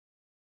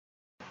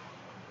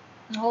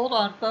Hold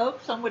on,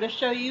 folks. I'm going to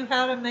show you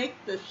how to make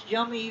this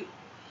yummy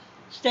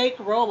steak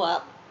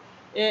roll-up.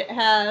 It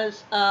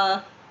has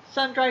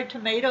sun-dried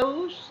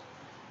tomatoes,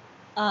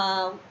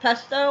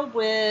 pesto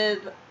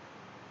with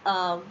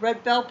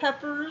red bell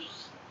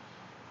peppers,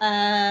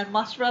 and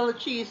mozzarella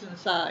cheese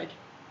inside.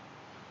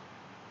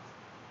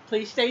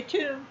 Please stay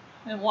tuned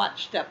and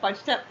watch step by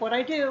step what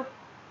I do.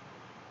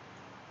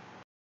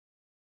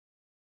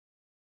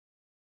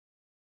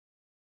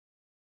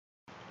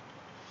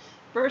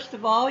 First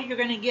of all, you're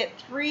going to get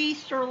 3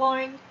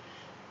 sirloin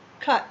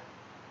cut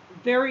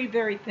very,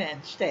 very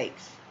thin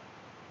steaks.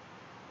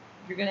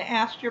 You're going to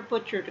ask your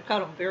butcher to cut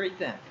them very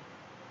thin.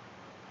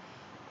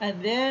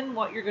 And then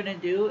what you're going to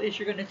do is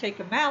you're going to take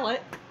a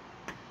mallet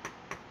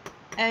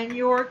and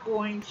you're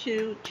going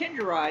to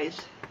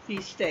tenderize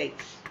these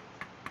steaks.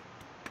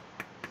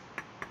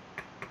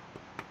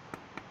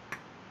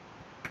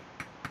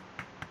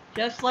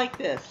 Just like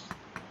this.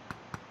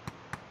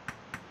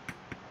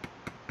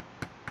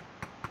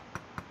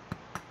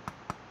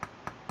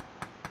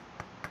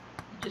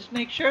 Just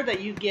make sure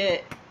that you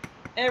get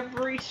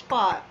every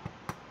spot.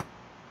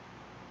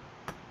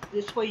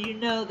 This way you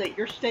know that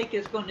your steak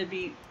is going to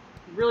be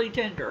really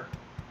tender.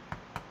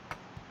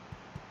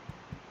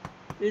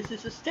 This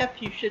is a step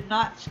you should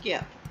not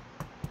skip.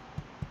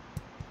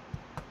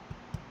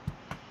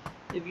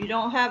 If you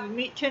don't have a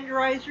meat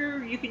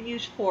tenderizer, you can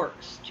use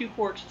forks, 2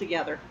 forks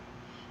together.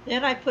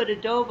 Then I put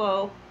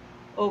adobo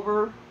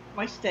over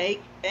my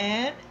steak,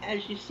 and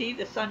as you see,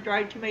 the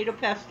sun-dried tomato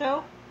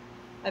pesto.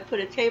 I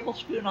put a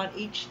tablespoon on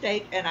each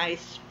steak and I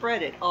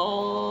spread it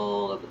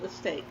all over the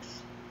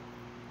steaks.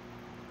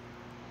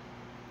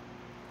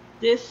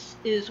 This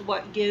is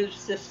what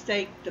gives the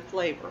steak the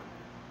flavor.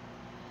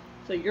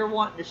 So you're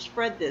wanting to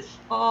spread this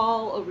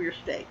all over your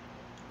steak.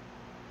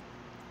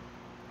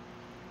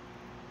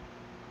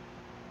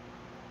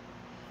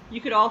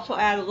 You could also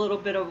add a little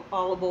bit of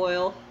olive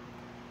oil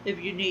if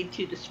you need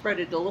to spread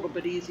it a little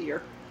bit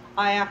easier.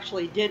 I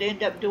actually did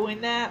end up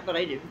doing that, but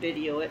I didn't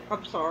video it.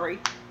 I'm sorry.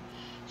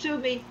 Sue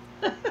me.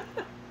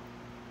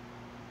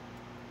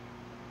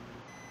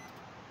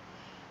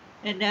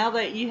 And now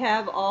that you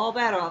have all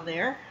that on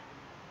there,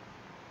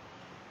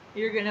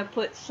 you're going to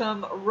put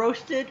some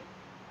roasted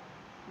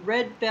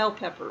red bell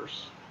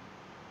peppers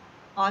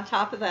on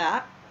top of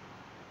that,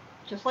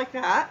 just like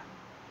that.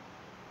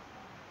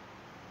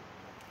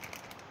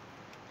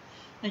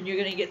 And you're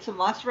going to get some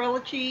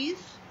mozzarella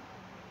cheese.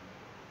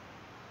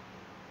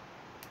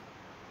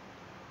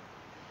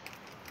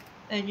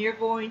 And you're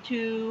going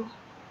to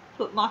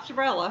put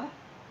mozzarella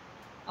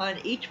on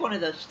each one of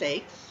those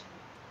steaks.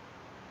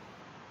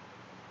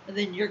 And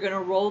then you're going to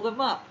roll them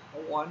up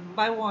one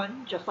by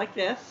one, just like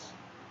this.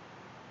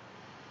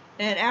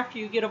 And after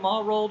you get them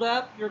all rolled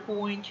up, you're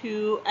going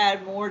to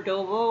add more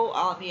adobo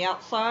on the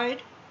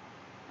outside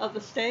of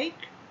the steak.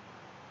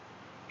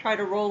 Try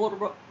to roll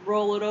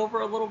it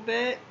over a little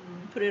bit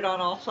and put it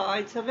on all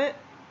sides of it.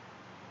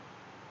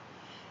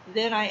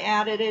 Then I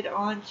added it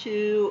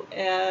onto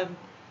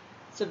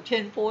some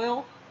tin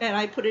foil, and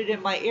I put it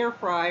in my air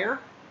fryer.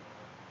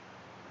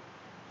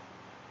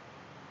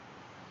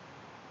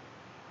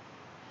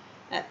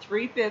 At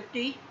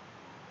 350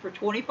 for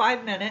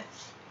 25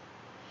 minutes.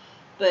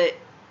 But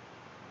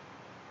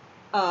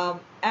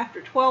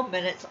after 12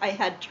 minutes, I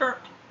had turned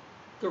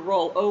the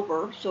roll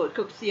over so it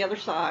cooks the other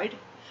side.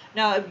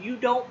 Now, if you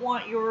don't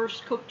want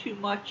yours cooked too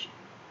much,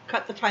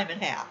 cut the time in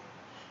half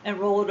and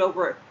roll it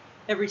over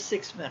every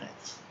 6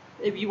 minutes.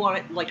 If you want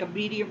it like a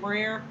medium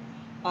rare,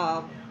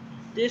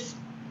 this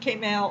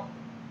came out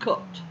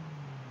cooked.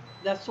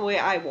 That's the way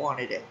I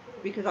wanted it,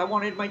 because I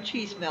wanted my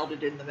cheese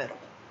melted in the middle.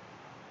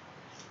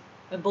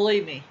 And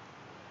believe me,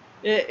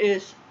 it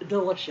is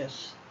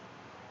delicious.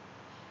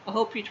 I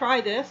hope you try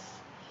this.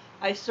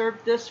 I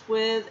served this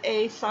with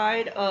a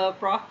side of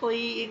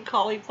broccoli and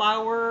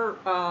cauliflower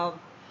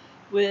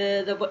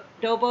with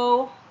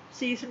adobo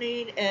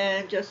seasoning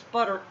and just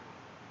butter.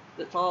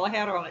 That's all I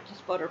had on it,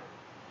 just butter.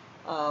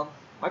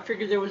 I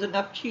figured there was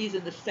enough cheese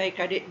in the steak.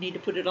 I didn't need to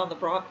put it on the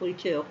broccoli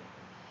too.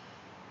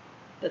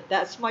 But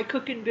that's my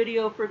cooking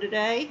video for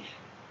today.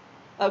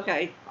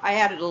 Okay, I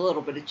added a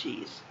little bit of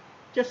cheese.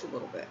 Just a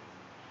little bit.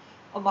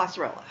 A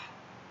mozzarella.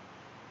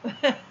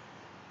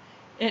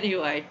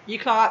 Anyway, you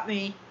caught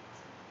me.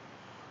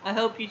 I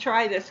hope you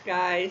try this,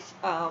 guys.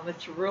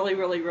 It's really,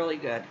 really, really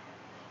good.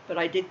 But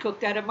I did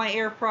cook that in my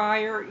air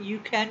fryer. You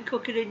can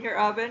cook it in your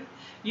oven.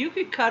 You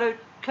could cut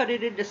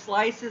it into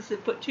slices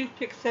and put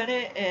toothpicks in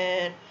it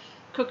and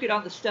cook it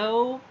on the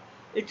stove.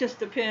 It just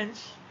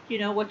depends, you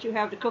know, what you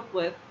have to cook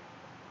with.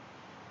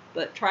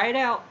 But try it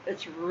out.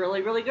 It's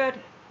really, really good.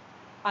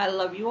 I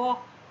love you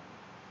all.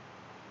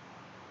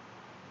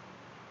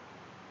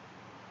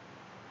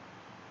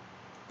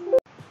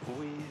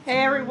 Hey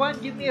everyone,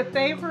 do me a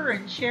favor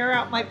and share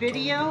out my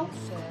video.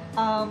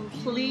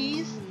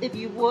 Please, if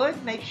you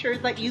would, make sure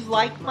that you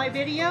like my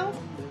video.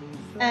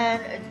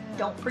 And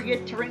don't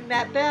forget to ring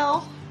that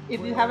bell.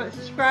 If you haven't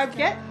subscribed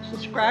yet,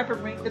 subscribe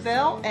and ring the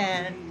bell.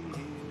 And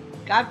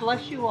God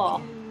bless you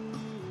all.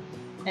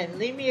 And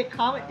leave me a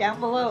comment down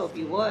below if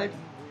you would.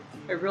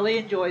 I really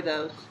enjoy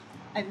those.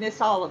 I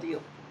miss all of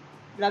you.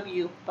 Love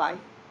you. Bye.